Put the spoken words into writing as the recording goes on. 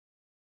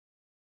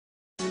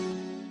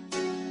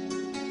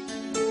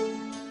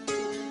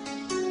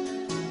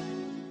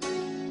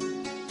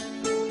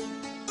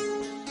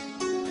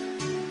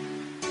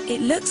It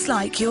looks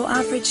like your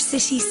average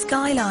city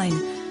skyline,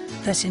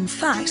 but in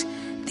fact,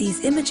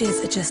 these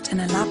images are just an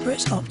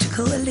elaborate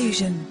optical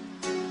illusion.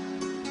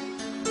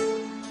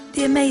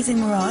 The amazing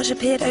mirage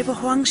appeared over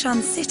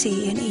Huangshan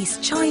City in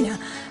East China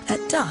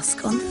at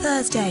dusk on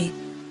Thursday.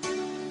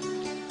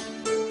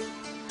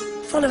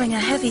 Following a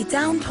heavy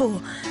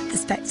downpour, the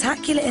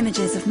spectacular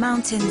images of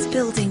mountains,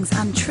 buildings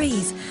and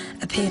trees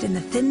appeared in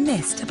the thin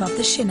mist above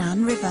the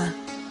Shinan River.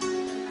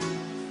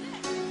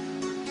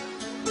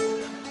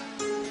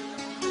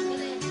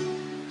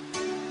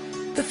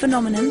 The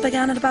phenomenon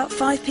began at about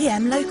 5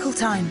 p.m. local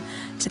time,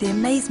 to the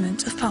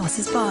amazement of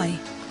passers-by.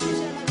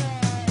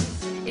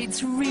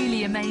 It's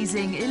really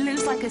amazing. It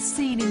looks like a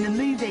scene in the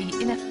movie,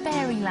 in a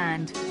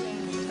fairyland.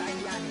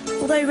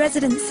 Although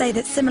residents say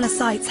that similar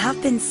sights have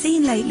been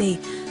seen lately,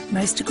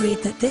 most agreed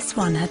that this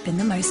one had been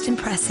the most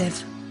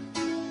impressive.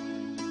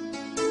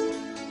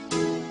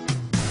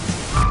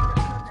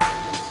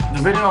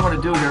 The video I'm going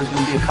to do here is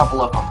going to be a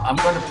couple of them. I'm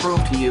going to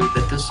prove to you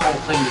that this whole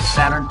thing, this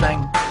Saturn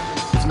thing,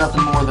 is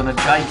nothing more than a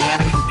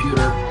gigantic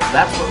computer.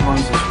 That's what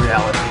runs this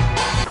reality.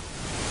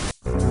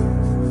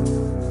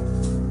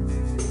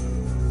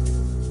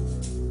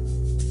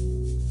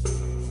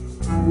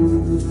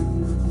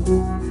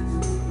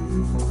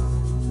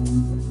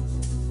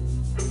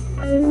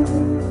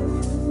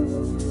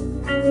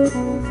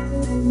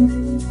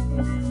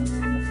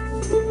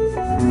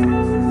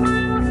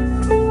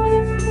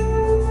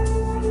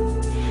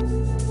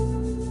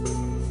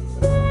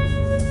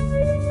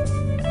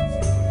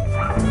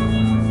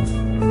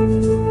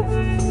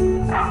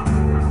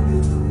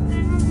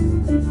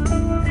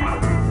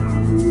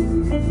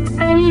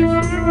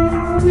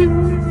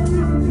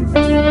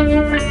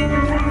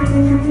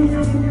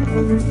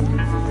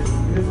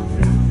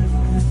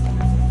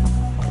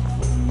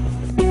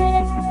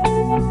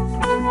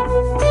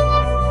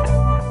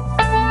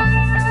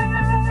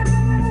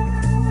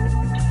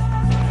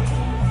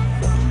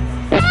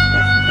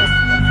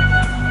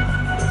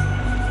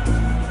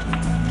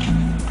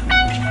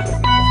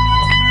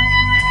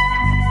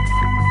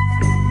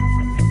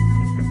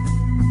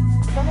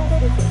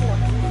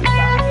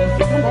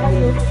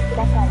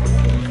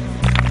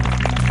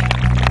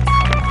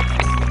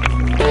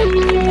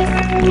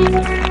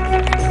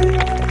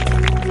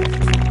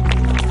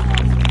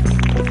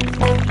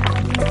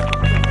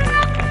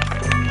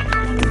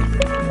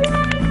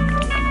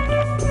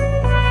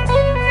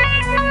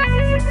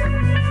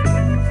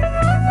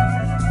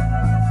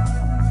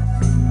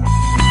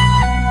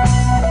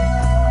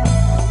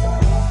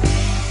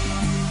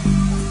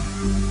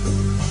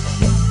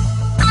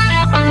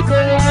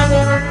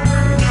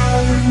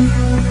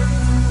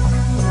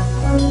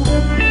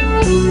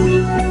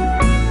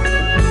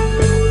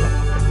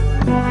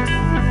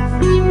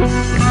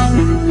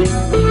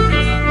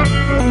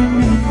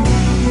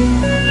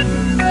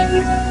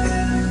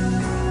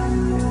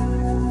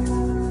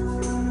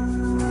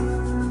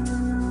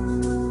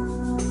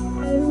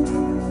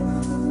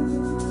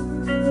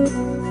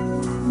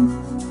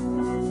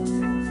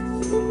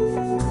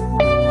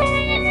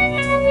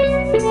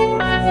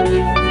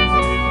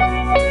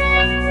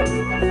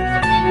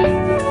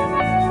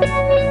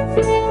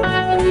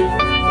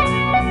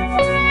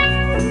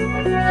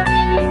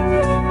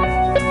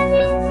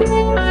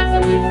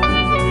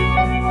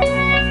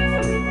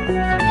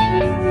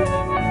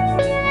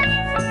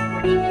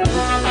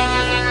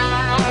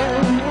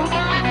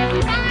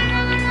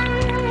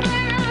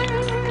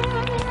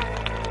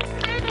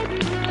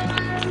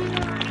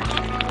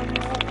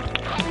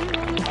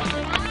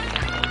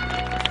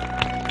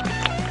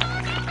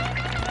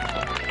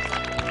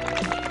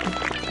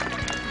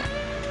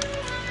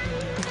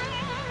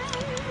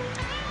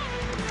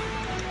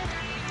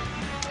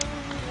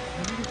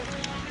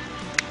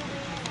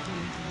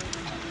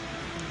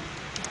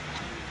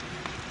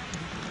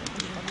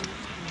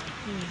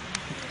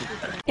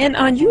 An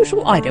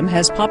unusual item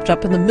has popped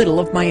up in the middle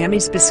of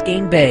Miami's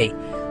Biscayne Bay.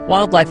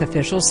 Wildlife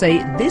officials say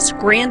this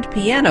grand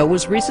piano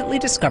was recently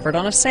discovered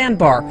on a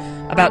sandbar,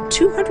 about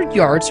 200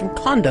 yards from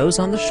condos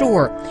on the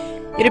shore.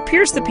 It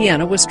appears the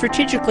piano was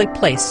strategically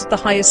placed at the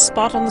highest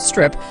spot on the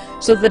strip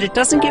so that it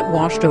doesn't get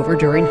washed over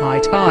during high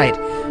tide.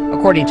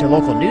 According to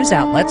local news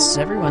outlets,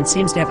 everyone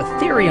seems to have a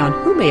theory on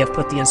who may have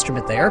put the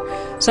instrument there.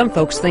 Some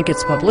folks think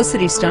it's a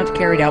publicity stunt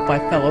carried out by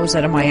fellows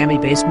at a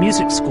Miami-based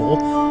music school.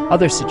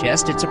 Others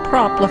suggest it's a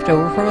prop left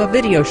over from a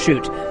video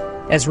shoot.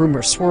 As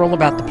rumors swirl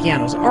about the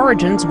piano's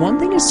origins, one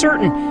thing is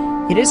certain: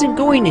 it isn't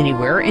going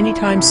anywhere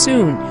anytime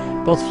soon.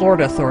 Both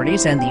Florida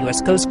authorities and the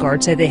U.S. Coast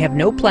Guard say they have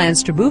no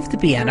plans to move the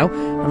piano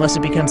unless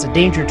it becomes a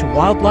danger to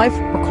wildlife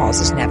or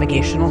causes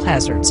navigational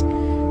hazards.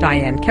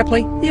 Diane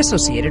Kepley, The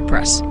Associated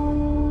Press.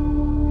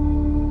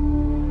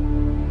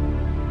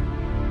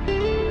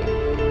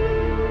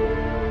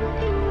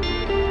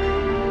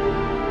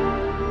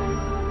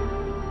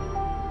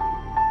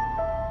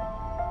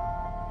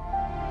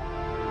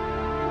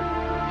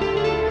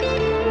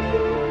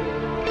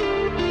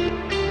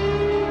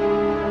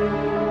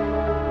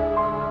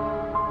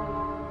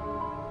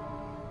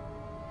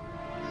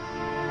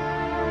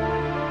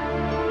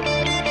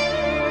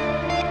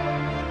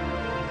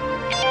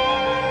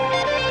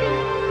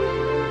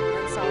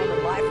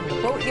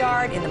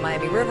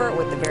 Miami River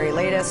with the very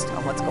latest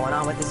on what's going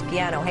on with this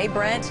piano. Hey,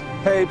 Brent.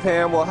 Hey,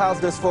 Pam. Well,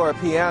 how's this for a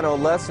piano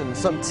lesson?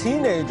 Some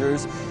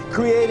teenagers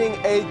creating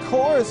a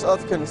chorus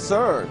of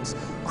concerns.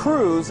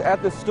 Crews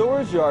at the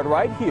storage yard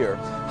right here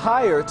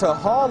hired to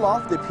haul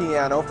off the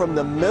piano from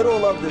the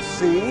middle of the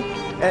sea.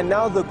 And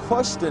now the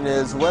question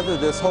is whether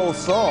this whole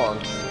song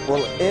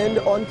will end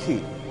on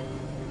key.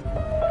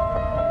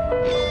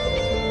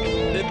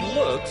 It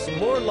looks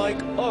more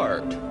like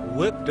art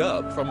whipped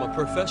up from a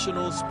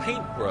professional's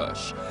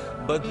paintbrush.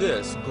 But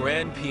this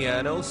grand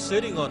piano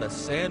sitting on a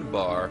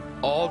sandbar,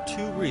 all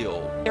too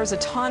real. There's a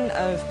ton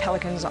of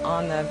pelicans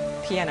on the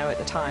piano at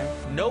the time.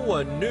 No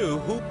one knew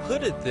who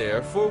put it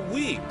there for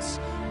weeks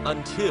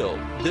until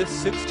this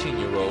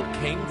 16-year-old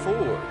came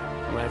forward.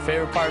 My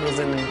favorite part was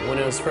when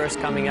it was first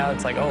coming out.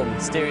 It's like, oh,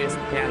 mysterious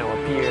piano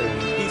appeared.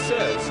 He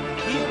says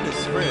he and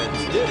his friends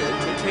did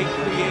it to take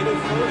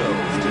creative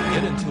photos to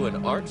get into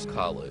an arts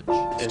college.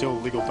 Still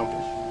legal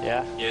thumping.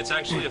 Yeah. Yeah, it's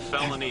actually a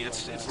felony.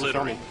 It's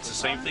littering. It's the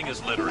same thing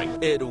as littering.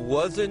 It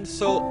wasn't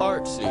so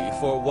artsy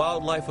for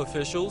wildlife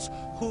officials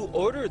who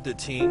ordered the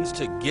teens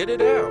to get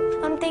it out.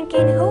 I'm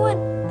thinking, who would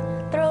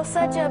throw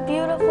such a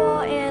beautiful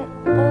and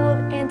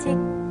old antique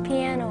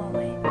piano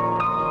away?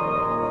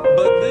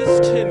 But this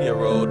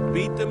 10-year-old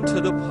beat them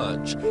to the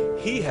punch.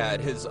 He had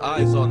his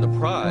eyes on the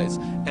prize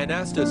and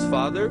asked his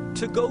father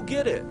to go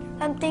get it.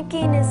 I'm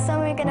thinking, is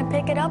someone gonna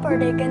pick it up or are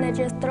they gonna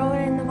just throw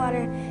it in the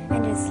water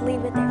and just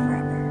leave it there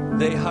forever?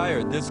 They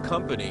hired this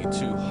company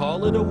to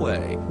haul it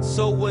away.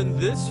 So when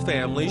this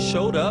family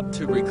showed up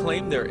to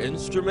reclaim their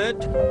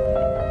instrument,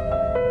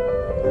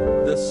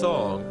 the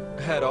song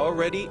had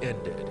already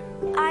ended.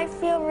 I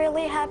feel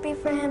really happy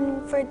for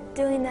him for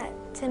doing that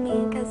to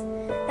me because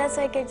that's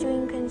like a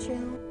dream come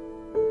true.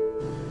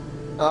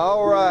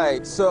 All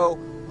right, so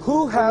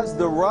who has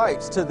the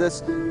rights to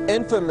this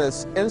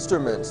infamous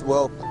instrument?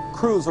 Well,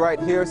 crews right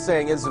here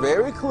saying it's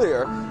very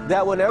clear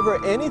that whenever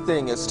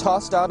anything is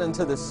tossed out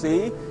into the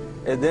sea,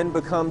 it then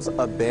becomes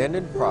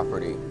abandoned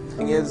property.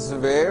 It's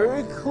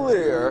very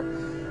clear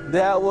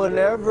that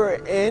whenever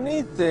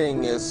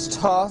anything is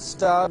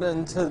tossed out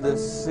into the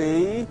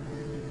sea,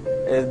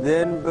 it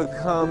then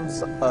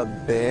becomes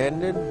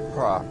abandoned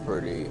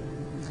property.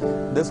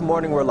 This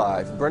morning we're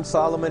live. Brent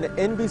Solomon,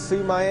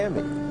 NBC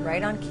Miami.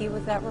 Right on key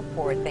with that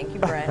report. Thank you,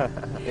 Brent.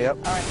 Yep.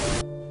 All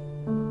right.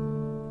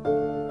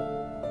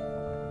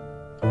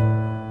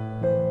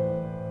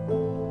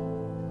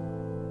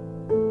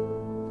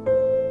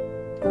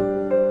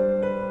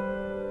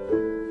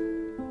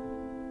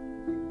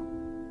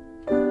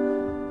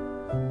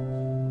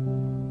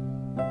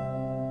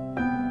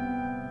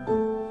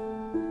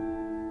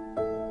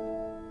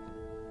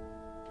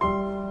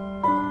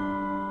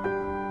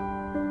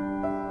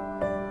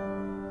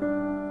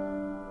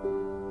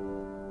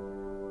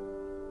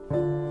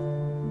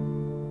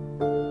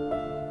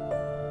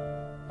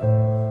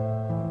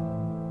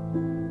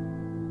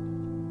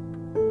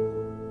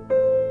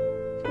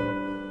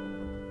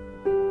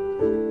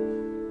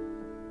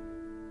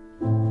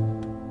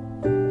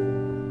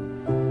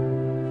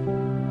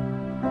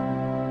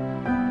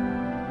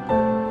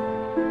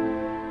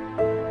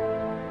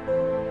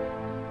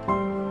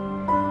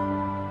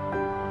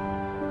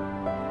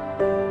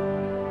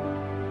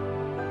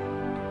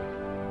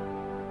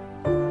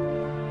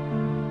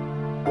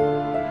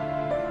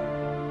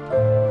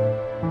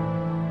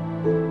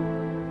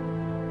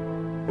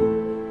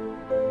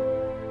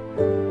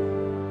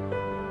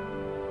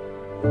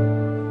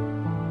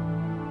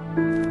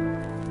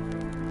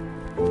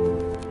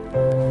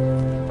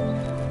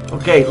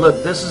 Okay,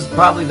 look, this is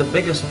probably the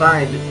biggest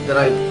find that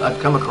I've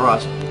come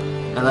across,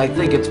 and I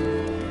think it's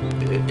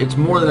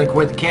more than a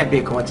coincidence. It can't be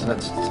a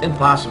coincidence. It's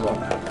impossible.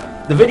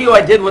 The video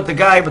I did with the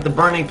guy with the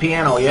burning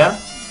piano, yeah?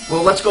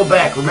 Well, let's go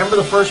back. Remember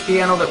the first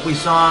piano that we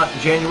saw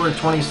January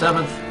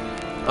 27th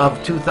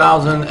of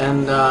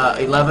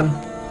 2011?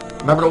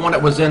 Remember the one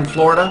that was in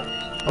Florida?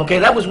 Okay,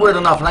 that was weird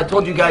enough, and I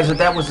told you guys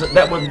that was a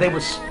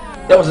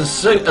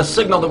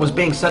signal that was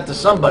being sent to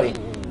somebody.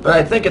 But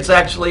I think it's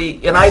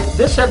actually, and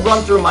this had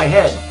run through my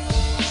head,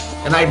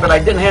 but I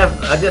didn't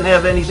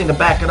have anything to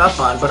back it up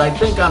on. But I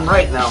think I'm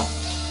right now.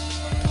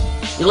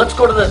 Let's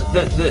go to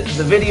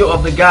the video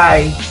of the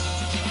guy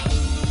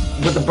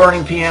with the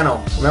burning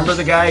piano. Remember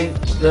the guy,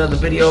 the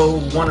video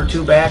 1 or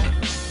 2 back,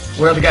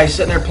 where the guy's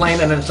sitting there playing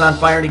and it's on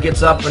fire and he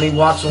gets up and he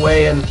walks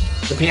away and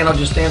the piano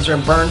just stands there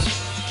and burns.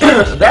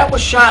 That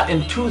was shot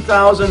in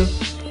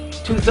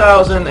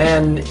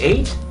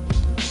 2008.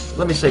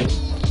 Let me see.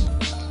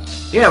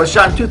 Yeah, it was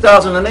shot in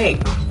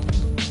 2008.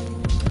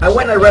 I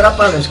went and I read up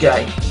on this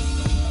guy.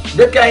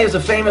 That guy is a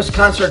famous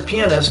concert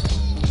pianist,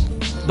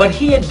 but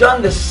he had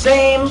done the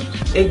same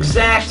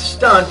exact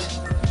stunt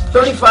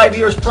 35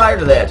 years prior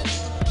to that.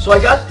 So I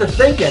got to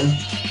thinking,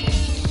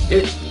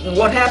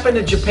 what happened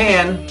in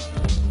Japan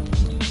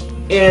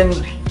in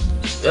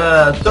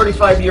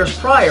 35 years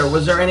prior?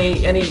 Was there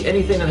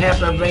anything that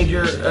happened of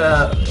major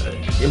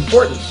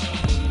importance?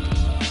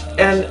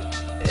 And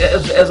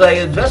as I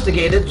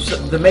investigated,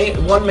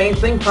 one main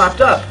thing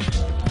popped up,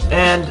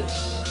 and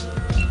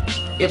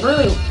it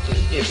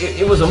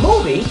was a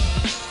movie,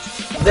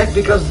 That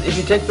because if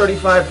you take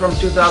 35 from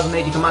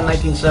 2008, you come out in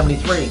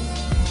 1973.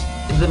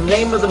 The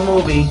name of the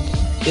movie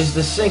is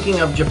The Sinking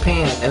of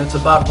Japan, and it's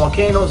about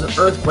volcanoes and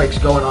earthquakes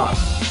going off.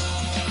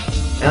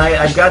 And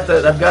I've got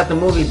the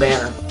movie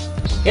banner.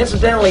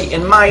 Incidentally,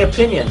 in my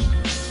opinion,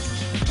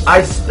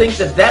 I think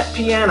that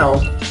piano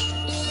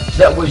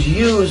that was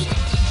used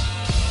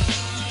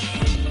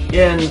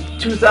in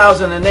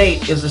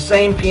 2008 is the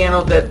same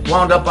piano that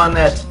wound up on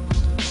that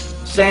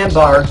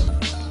sandbar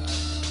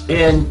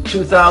in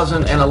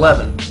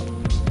 2011.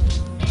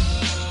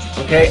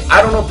 Okay,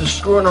 I don't know if they're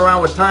screwing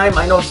around with time.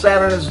 I know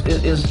Saturn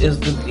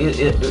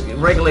it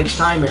regulates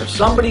time here.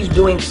 Somebody's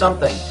doing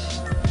something.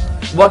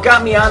 What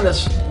got me on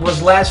this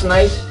was last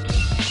night.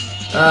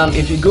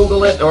 If you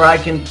Google it, or I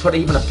can put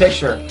even a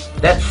picture,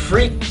 that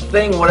freak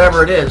thing,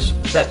 whatever it is,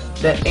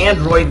 that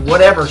android,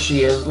 whatever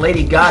she is,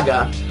 Lady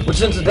Gaga,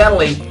 which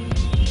incidentally,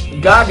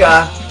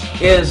 Gaga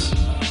is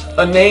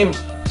a name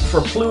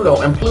for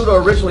Pluto, and Pluto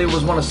originally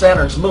was one of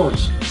Saturn's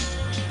moons.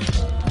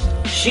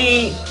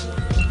 She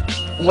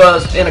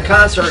was in a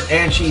concert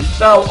and she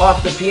fell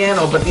off the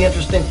piano, but the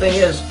interesting thing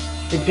is,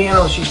 the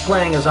piano she's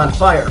playing is on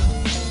fire.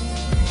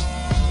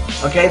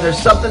 Okay, there's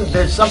something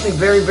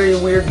very, very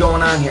weird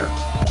going on here.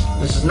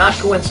 This is not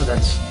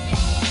coincidence.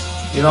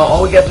 You know,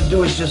 all we got to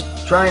do is just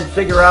try and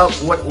figure out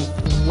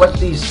what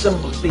these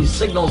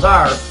signals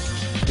are.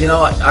 You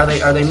know,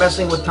 are they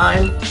messing with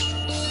time?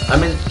 I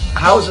mean,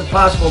 how is it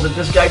possible that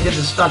this guy did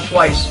this stunt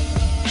twice?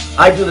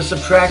 I do the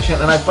subtraction,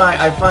 and I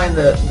find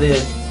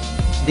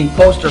the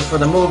poster for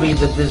the movie,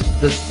 the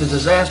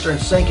disaster and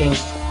sinking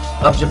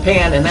of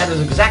Japan, and that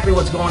is exactly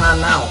what's going on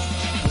now.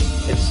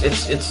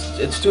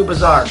 It's too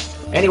bizarre.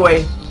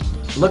 Anyway,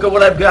 look at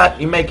what I've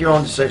got. You make your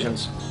own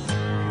decisions.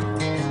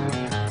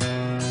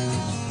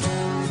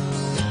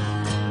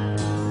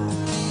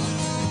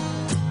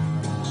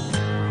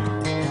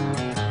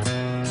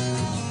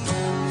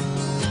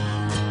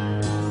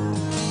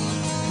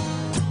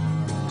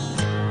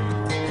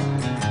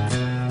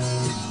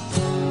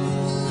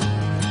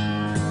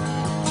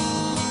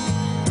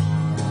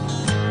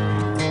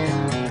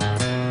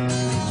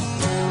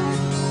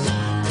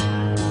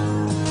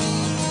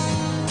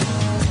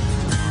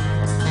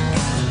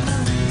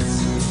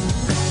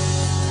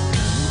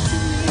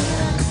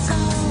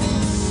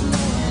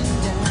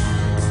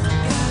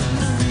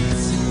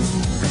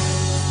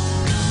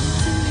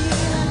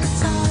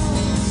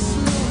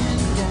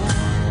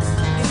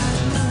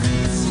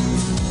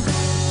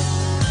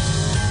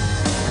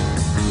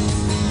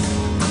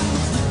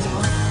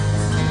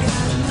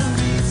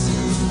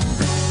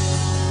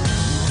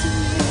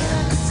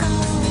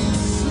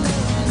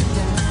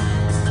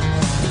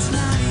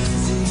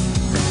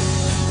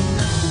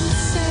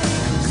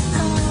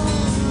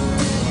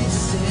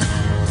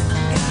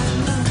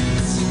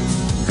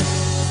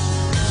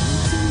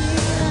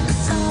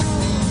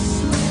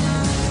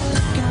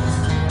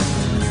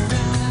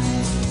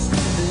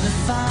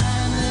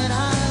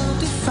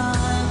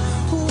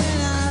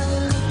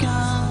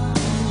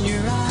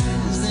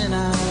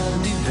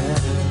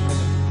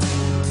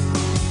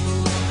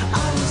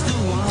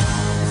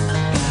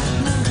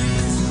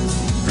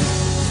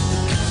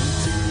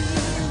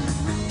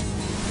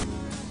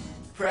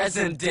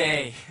 Present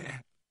day.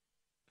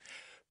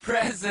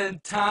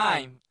 Present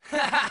time.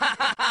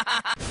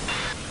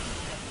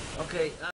 Okay.